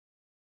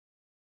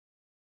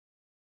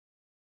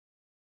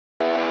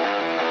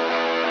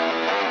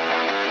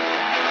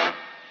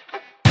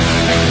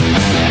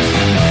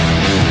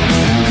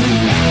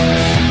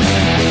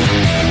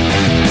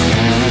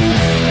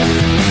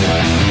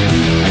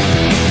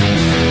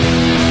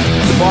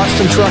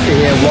Boston Trucker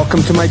here.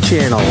 Welcome to my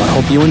channel. I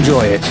hope you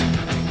enjoy it.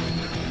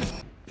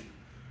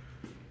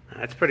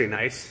 That's pretty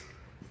nice.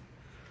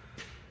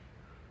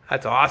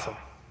 That's awesome.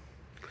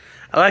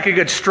 I like a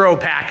good stroh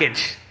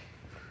package.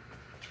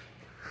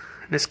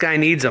 This guy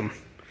needs them.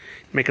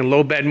 Making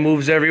low bed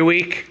moves every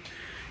week.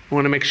 You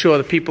want to make sure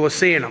that people are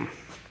seeing them.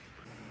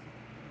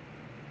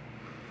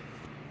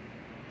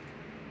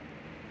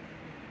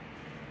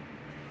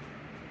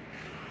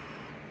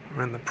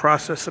 We're in the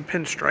process of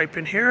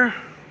pinstriping here.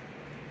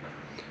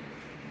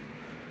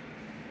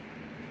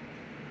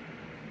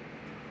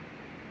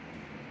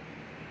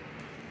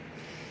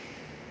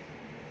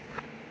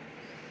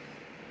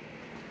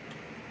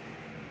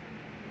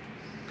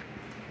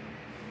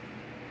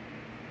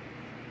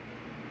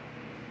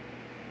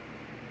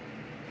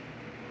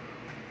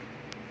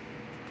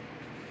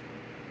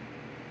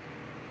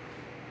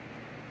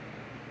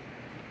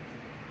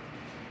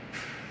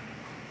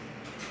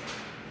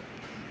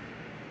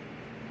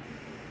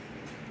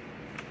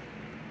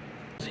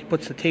 He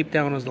puts the tape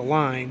down as the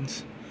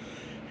lines,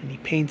 and he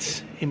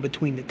paints in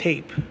between the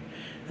tape, and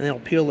then he'll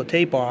peel the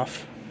tape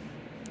off,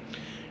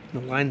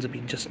 and the lines will be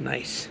just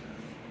nice.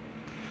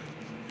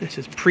 This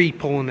is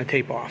pre-pulling the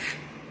tape off.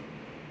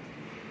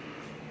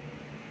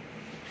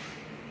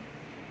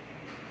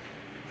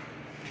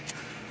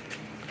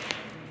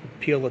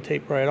 Peel the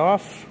tape right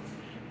off,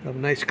 have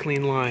nice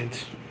clean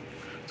lines.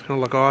 It's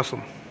gonna look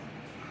awesome.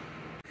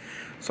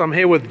 So I'm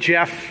here with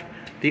Jeff,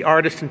 the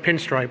artist in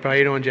pinstripe. How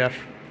you doing, Jeff?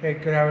 Hey,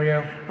 good, how are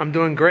you? I'm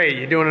doing great.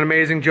 You're doing an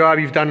amazing job.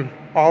 You've done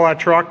all our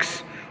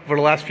trucks over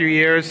the last few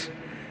years.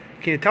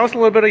 Can you tell us a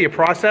little bit of your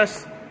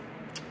process?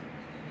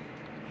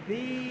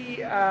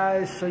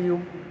 I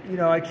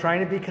try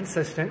to be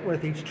consistent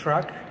with each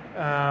truck.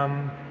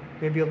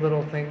 Maybe a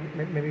little thing,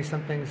 maybe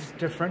some things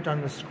different on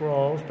the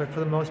scrolls, but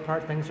for the most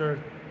part, things are,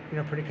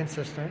 pretty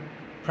consistent.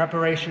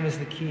 Preparation is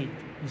the key.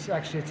 You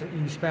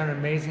spend an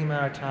amazing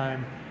amount of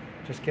time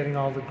just getting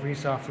all the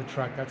grease off the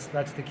truck.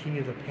 That's the key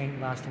to the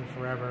paint lasting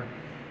forever.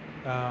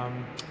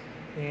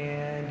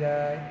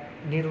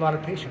 Need a lot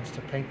of patience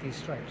to paint these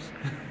stripes.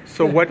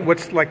 So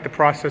what's like the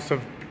process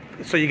of?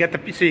 So you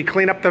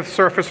clean up the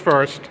surface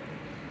first,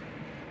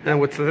 and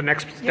what's the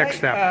next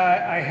step?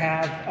 I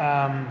have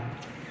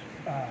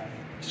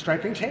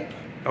striping tape,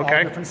 okay,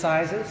 all different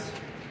sizes.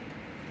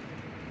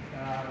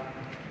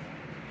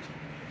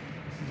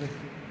 This is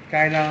a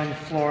guy down in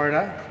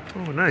Florida.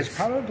 Oh, nice.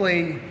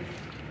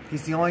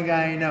 He's the only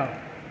guy I know.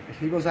 If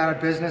he goes out of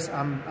business,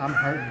 I'm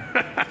hurting.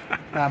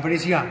 But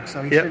he's young,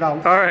 so he should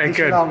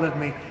outlive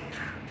me.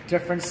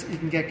 Different, you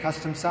can get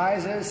custom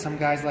sizes. Some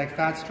guys like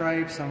fat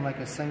stripes, some like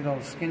a single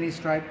skinny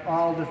stripe,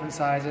 all different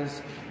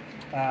sizes.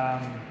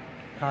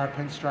 Car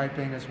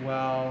pinstriping as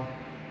well.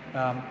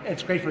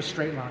 It's great for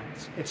straight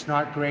lines. It's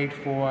not great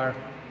for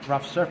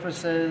rough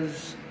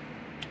surfaces.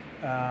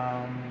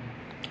 But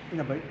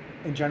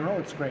in general,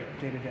 it's great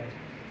day to day.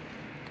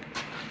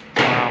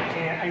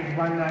 And I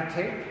run that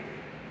tape,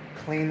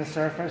 clean the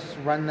surface,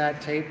 run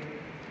that tape,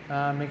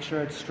 make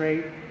sure it's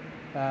straight.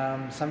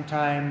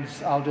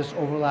 Sometimes I'll just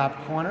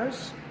overlap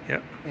corners,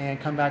 yep, and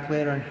come back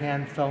later and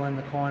hand fill in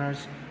the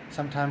corners.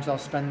 Sometimes I'll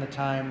spend the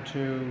time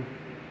to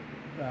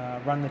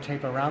run the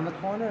tape around the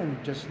corner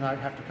and just not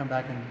have to come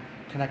back and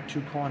connect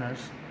two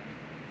corners.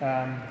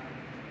 I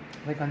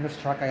think on this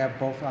truck I have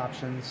both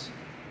options.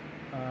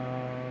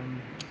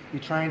 You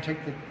try and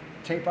take the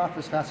tape off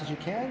as fast as you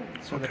can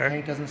so the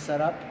paint doesn't set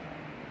up,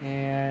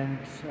 and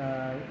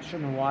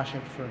shouldn't wash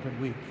it for a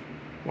good week.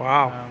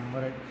 Wow.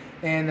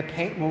 And the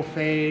paint will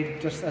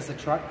fade just as the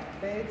truck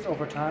fades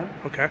over time.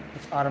 Okay.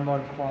 It's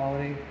automotive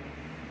quality,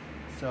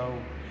 so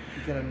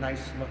you get a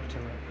nice look to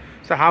it.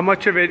 So how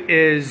much of it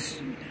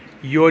is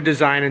your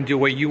design and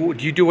do you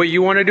do what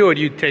you want to do, or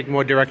do you take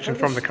more direction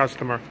from the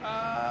customer?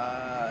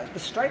 The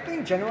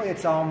striping, generally,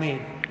 it's all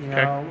me.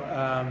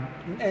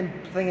 And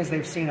the thing is,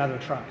 they've seen other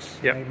trucks.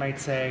 Yep. They might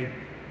say,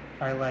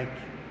 "I like,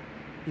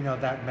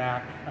 that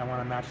back. I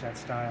want to match that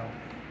style."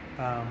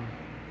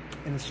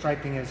 And the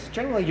striping is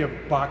generally you're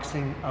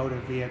boxing out a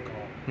vehicle.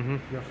 Mm-hmm.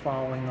 You're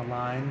following the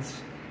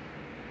lines,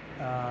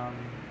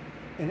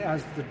 and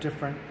as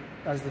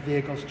the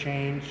vehicles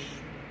change,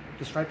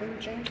 the striping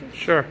changes.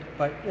 Sure.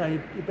 But you're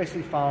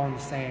basically following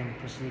the same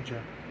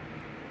procedure.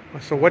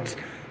 So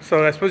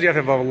I suppose you have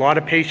to have a lot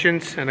of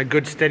patience and a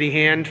good steady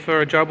hand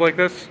for a job like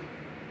this.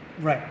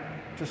 Right.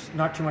 Just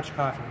not too much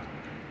coffee.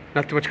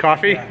 Not too much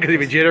coffee? Because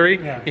you'll be jittery?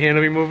 Yeah. Your hand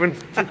will be moving?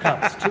 2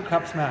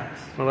 cups max.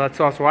 Well, that's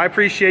awesome. Well, I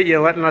appreciate you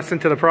letting us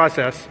into the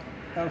process.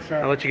 Oh,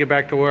 sure. I'll let you get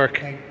back to work.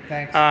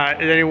 Thanks. Is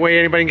there any way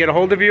anybody can get a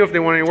hold of you if they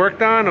want any work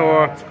done?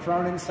 It's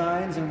Cronin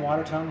Signs in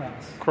Watertown,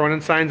 Mass. Cronin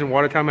Signs in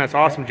Watertown, Mass.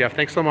 Awesome, Jeff.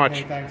 Thanks so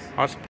much. Hey, thanks.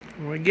 Awesome.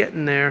 We're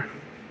getting there.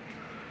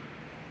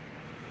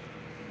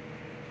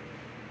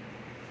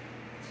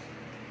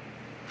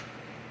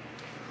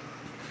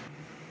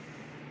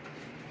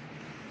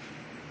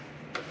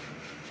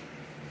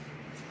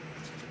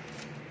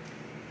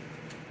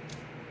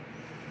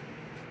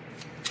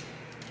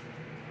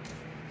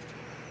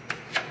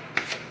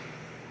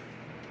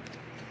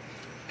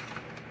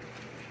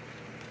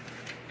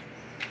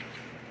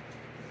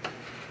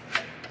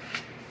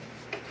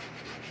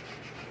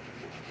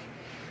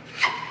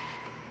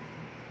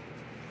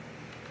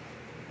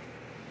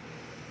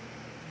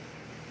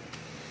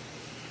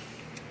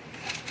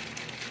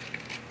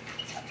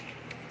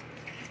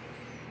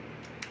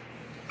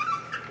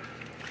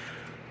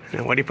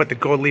 And what do you put the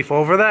gold leaf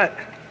over that?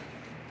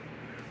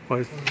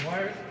 What is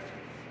White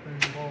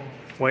and gold.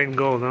 White and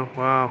gold, huh?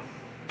 Wow.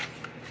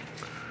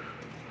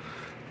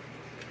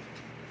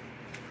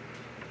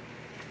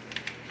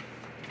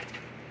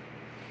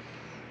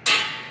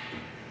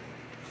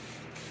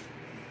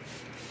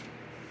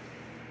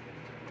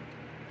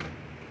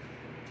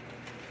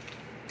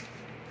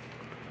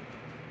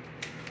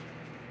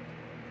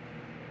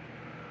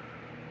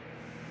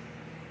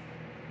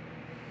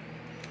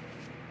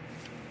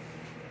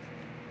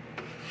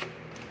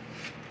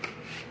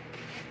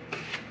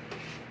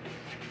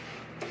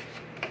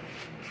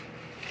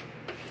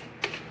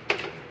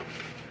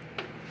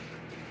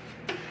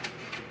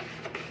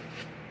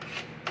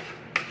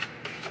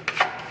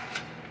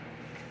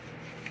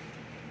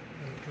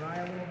 Dry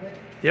a little bit.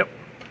 Yep.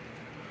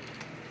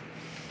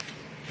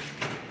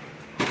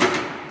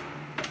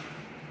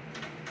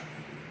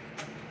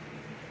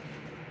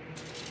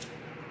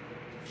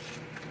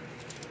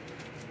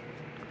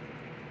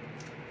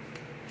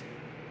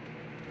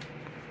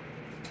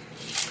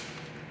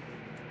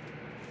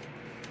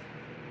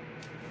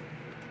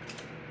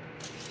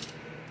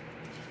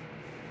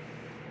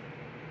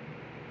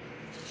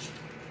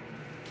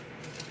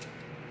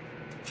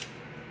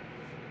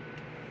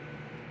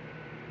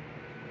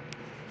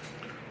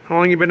 How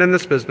long you been in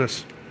this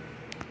business?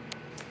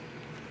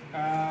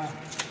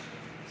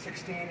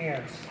 16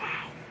 years.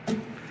 Wow.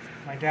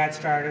 My dad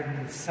started in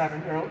the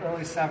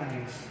early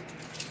 70s.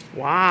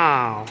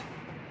 Wow. So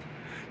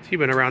you've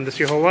been around this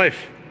your whole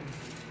life.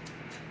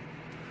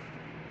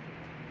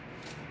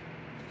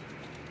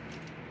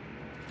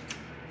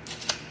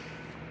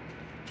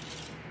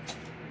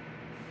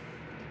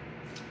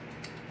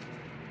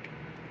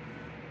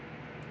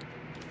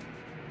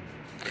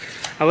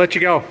 I'll let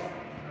you go. All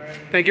right.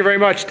 Thank you very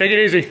much. Take it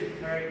easy.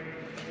 All right.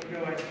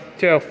 We'll do it.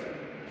 Two.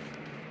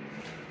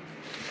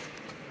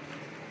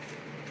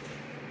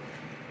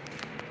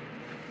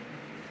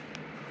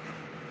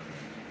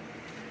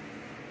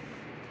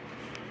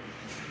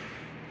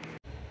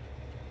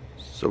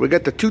 So we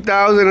got the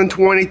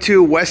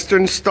 2022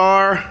 Western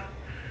Star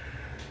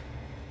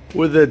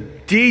with a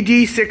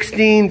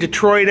DD16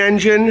 Detroit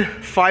engine,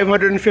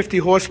 550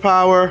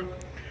 horsepower,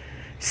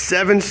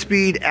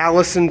 7-speed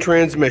Allison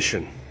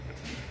transmission.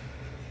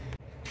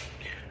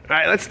 All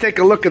right, let's take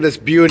a look at this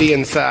beauty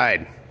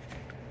inside.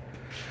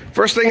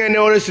 First thing I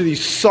noticed are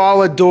these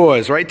solid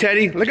doors, right,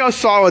 Teddy? Look how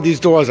solid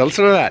these doors are.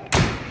 Listen to that.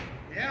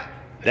 Yeah.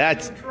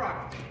 That's a new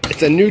truck.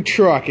 It's a new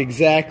truck,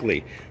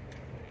 exactly.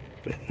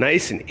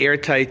 Nice and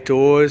airtight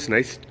doors,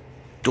 nice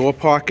door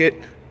pocket,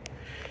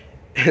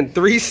 and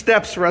 3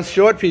 steps for us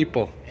short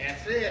people.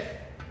 That's it.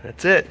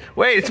 That's it.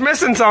 Wait, it's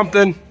missing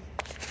something.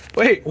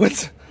 Wait,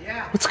 what's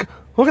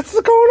going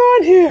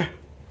on here?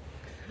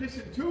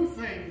 Missing 2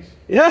 things.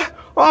 Yeah?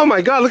 Oh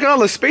my God, look at all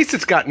the space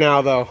it's got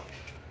now, though.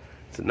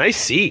 It's a nice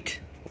seat.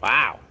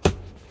 Wow.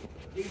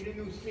 Give me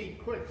the new seat,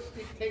 quick.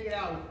 Take it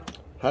out.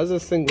 How's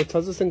this thing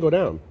go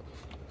down?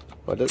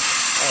 Oh, look at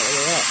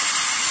that.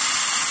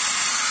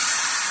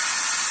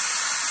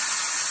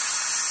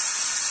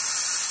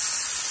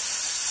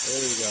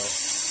 There you go.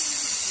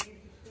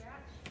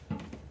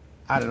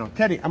 I don't know.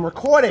 Teddy, I'm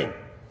recording.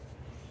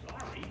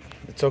 Sorry.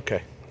 It's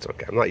okay. It's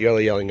okay. I'm not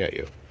yelling at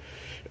you.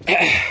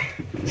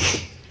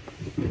 It's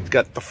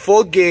got the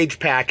full gauge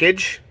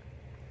package.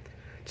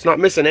 It's not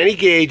missing any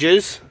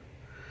gauges.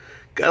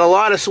 Got a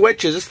lot of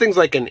switches. This thing's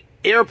like an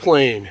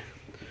airplane.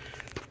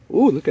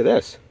 Ooh, look at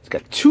this. It's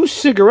got 2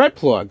 cigarette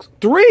plugs.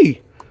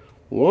 3.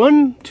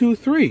 1, 2,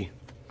 3.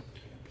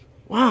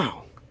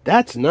 Wow,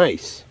 that's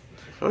nice.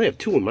 I only have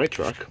 2 in my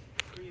truck.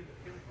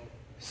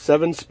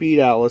 7-speed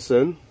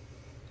Allison.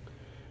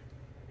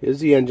 Here's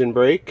the engine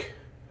brake.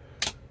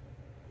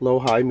 Low,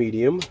 high,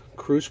 medium.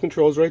 Cruise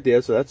control's right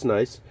there, so that's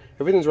nice.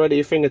 Everything's right at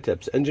your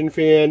fingertips. Engine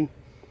fan.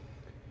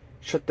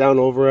 Shut down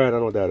override. I don't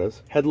know what that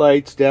is.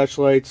 Headlights, dash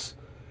lights,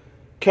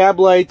 cab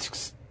lights,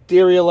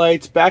 exterior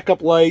lights,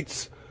 backup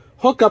lights,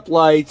 hookup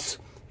lights,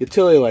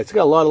 utility lights. It's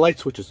got a lot of light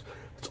switches.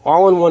 It's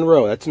all in one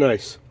row. That's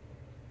nice.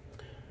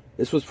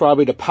 This was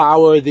probably to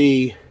power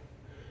the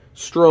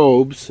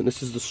strobes, and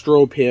this is the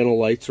strobe panel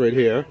lights right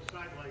here.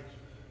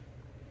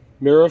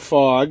 Mirror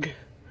fog,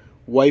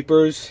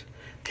 wipers.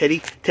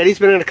 Teddy's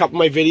been in a couple of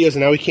my videos,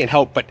 and now he can't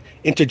help but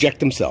interject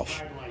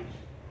himself.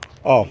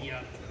 Oh.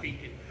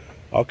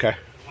 Okay.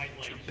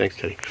 Thanks,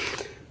 Teddy.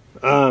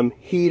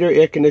 Heater,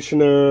 air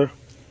conditioner,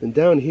 and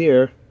down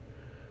here,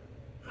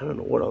 I don't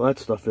know what all that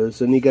stuff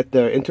is. And you get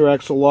the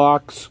interaxle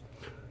locks,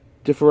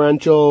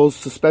 differentials,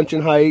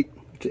 suspension height,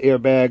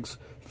 airbags,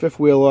 5th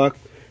wheel lock.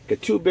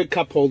 Got 2 big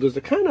cup holders.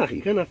 They're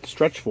you kind of have to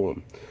stretch for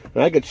them.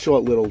 And I got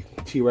short little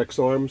T-Rex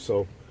arms,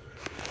 so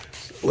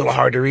it's a little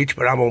hard to reach,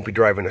 but I won't be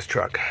driving this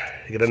truck.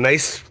 You got a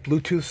nice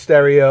Bluetooth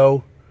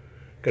stereo.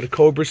 Got a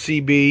Cobra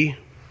CB.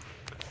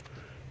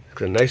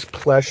 Got a nice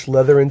plush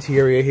leather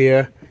interior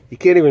here. You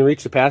can't even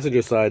reach the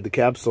passenger side. The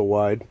cab's so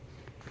wide.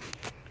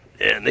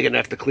 And they're going to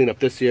have to clean up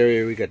this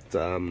area. We got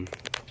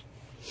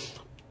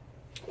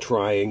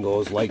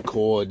triangles, light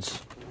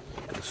cords.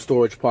 Got a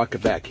storage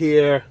pocket back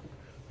here.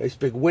 Nice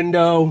big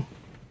window.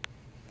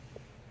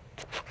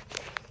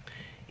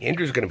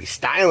 Andrew's gonna be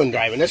styling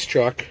driving this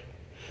truck.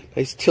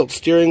 Nice tilt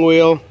steering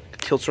wheel.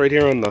 Tilts right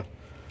here on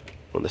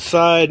the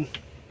side.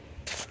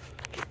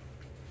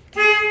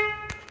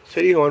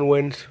 City on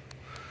wins.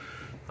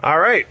 All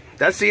right,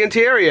 that's the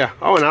interior.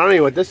 Oh, and I don't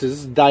know what this is. This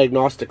is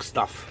diagnostic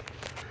stuff.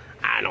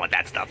 I don't know what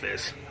that stuff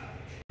is.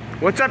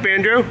 What's up,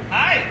 Andrew?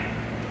 Hi.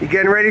 You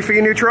getting ready for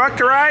your new truck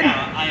to ride?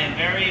 Yeah, I am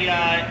very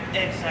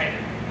excited.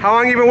 How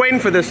long you been waiting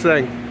for this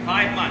thing?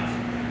 5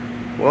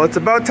 months. Well, it's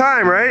about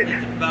time, right?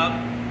 It's about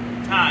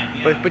time,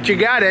 yeah. But you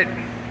got it.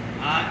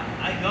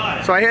 I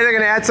got it. So I hear they're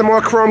gonna add some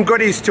more chrome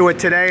goodies to it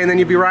today, and then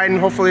you'll be riding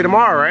hopefully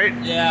tomorrow, right?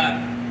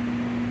 Yeah.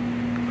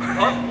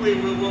 Hopefully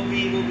we'll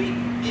be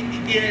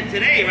in it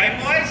today, right,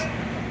 boys?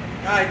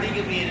 I think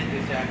you'll be in it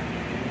this afternoon.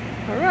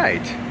 All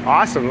right.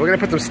 Awesome. We're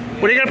gonna put some.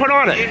 What are you gonna put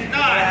on it? If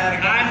not, I'm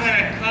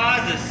gonna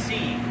cause a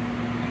scene.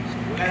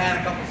 I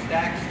had a couple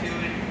stacks to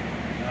it.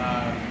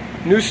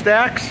 New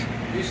stacks.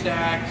 New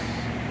stacks.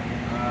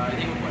 I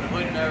think we're putting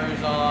hood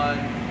mirrors on.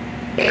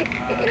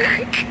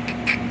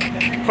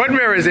 Hood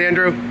mirrors,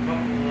 Andrew.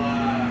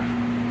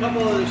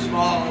 Couple other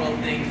small little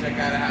things I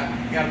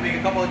gotta make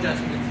a couple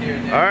adjustments here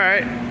and there. All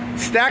right.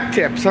 Stack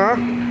tips, huh? I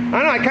don't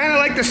know. I kind of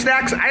like the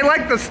stacks. I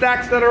like the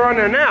stacks that are on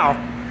there now,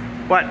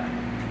 but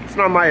it's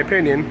not my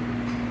opinion.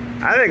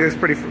 I think it's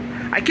pretty.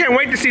 I can't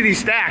wait to see these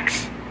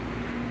stacks.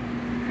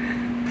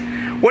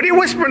 What are you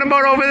whispering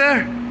about over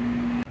there?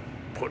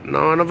 Putting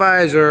on a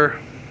visor.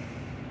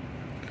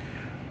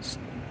 It's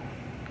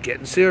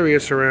getting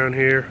serious around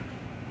here.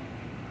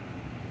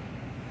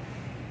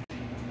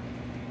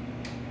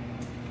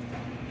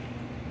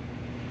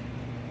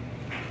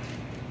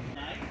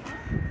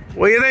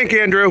 What do you think,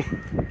 Andrew?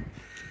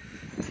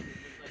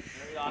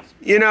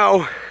 You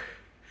know,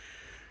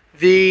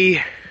 the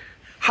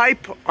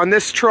hype on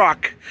this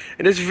truck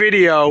and this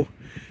video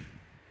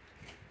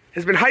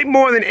has been hyped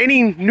more than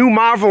any new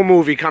Marvel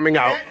movie coming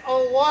out. Get a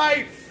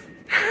life!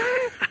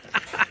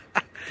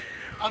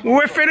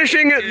 We're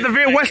finishing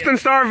the Western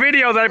Star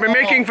video that I've been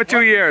making for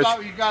 2 years. When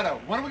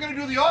are we going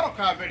to do the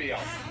autocar video?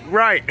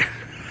 Right.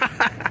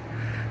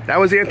 That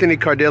was Anthony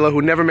Cardillo,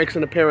 who never makes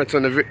an appearance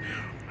on the video,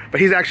 but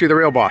he's actually the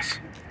real boss.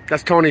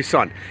 That's Tony's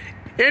son.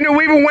 Andrew,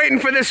 we've been waiting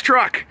for this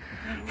truck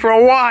for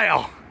a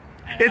while.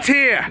 It's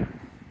here.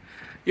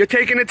 You're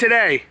taking it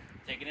today.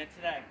 Taking it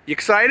today. You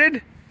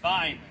excited?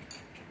 Fine.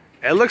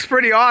 It looks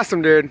pretty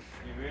awesome, dude. It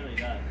really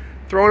does.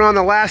 Throwing on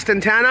the last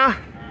antenna,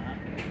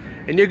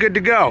 and you're good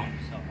to go. I'm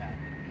so happy.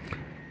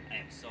 I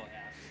am so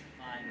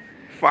happy.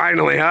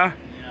 Finally, huh?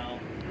 You know.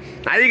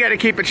 Now you gotta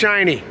keep it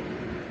shiny.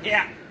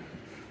 Yeah.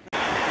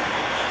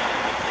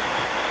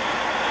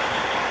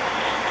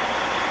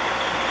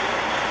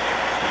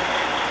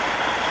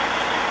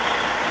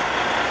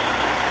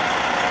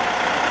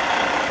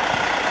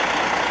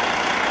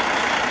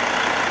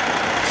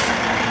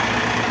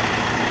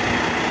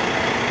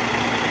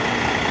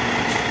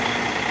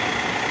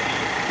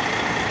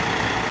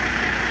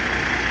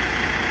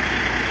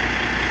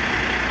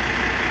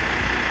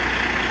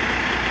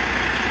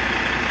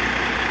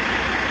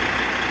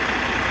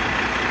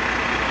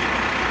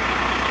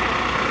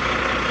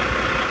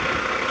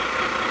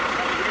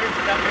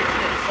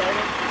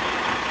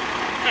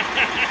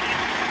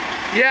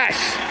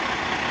 Yes.